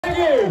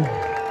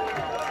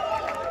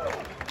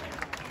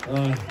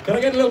Can I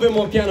get a little bit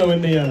more piano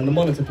in the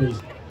monitor, please?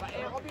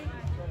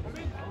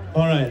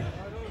 All right.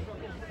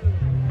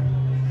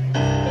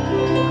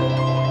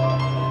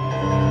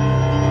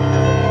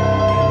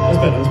 That's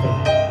better, that's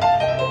better.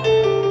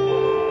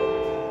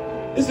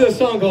 This is a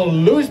song called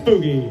Louis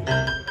Boogie.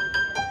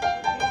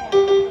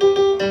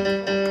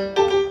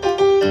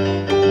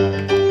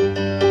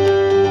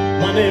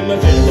 My name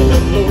is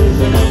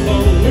Louis and I'm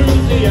from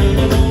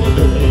Louisiana. I'm gonna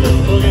do a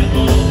little boogie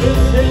on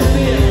this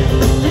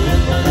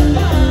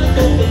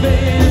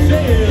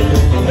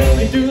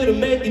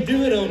make you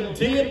do it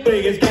until you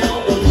break. It's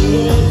called the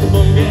Louis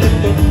Boogie.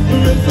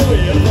 Louis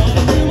Boogie. I'm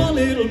gonna do my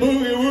little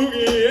boogie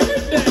woogie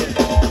every day.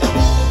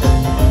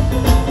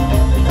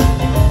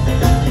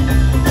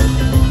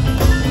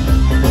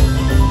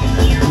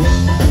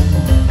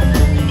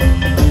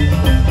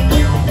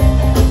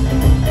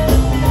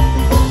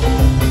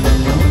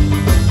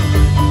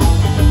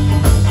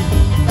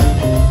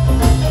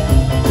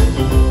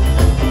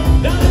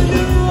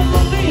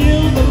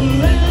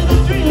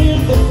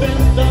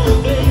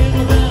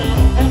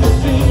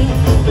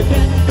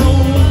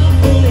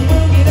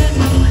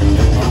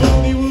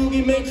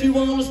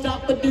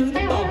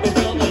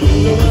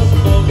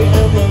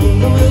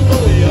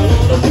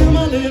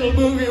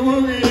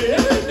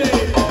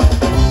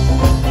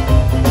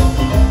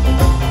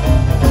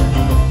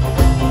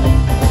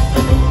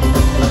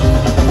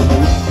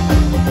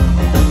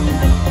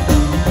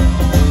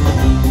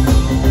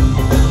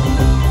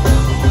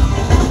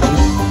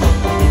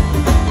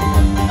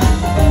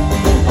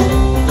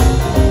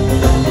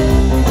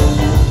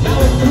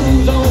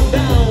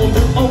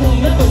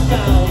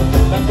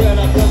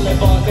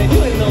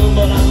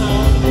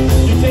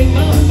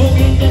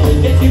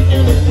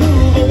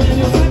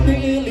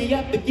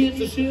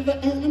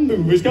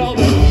 It's called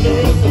the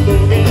Louis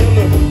Boogie.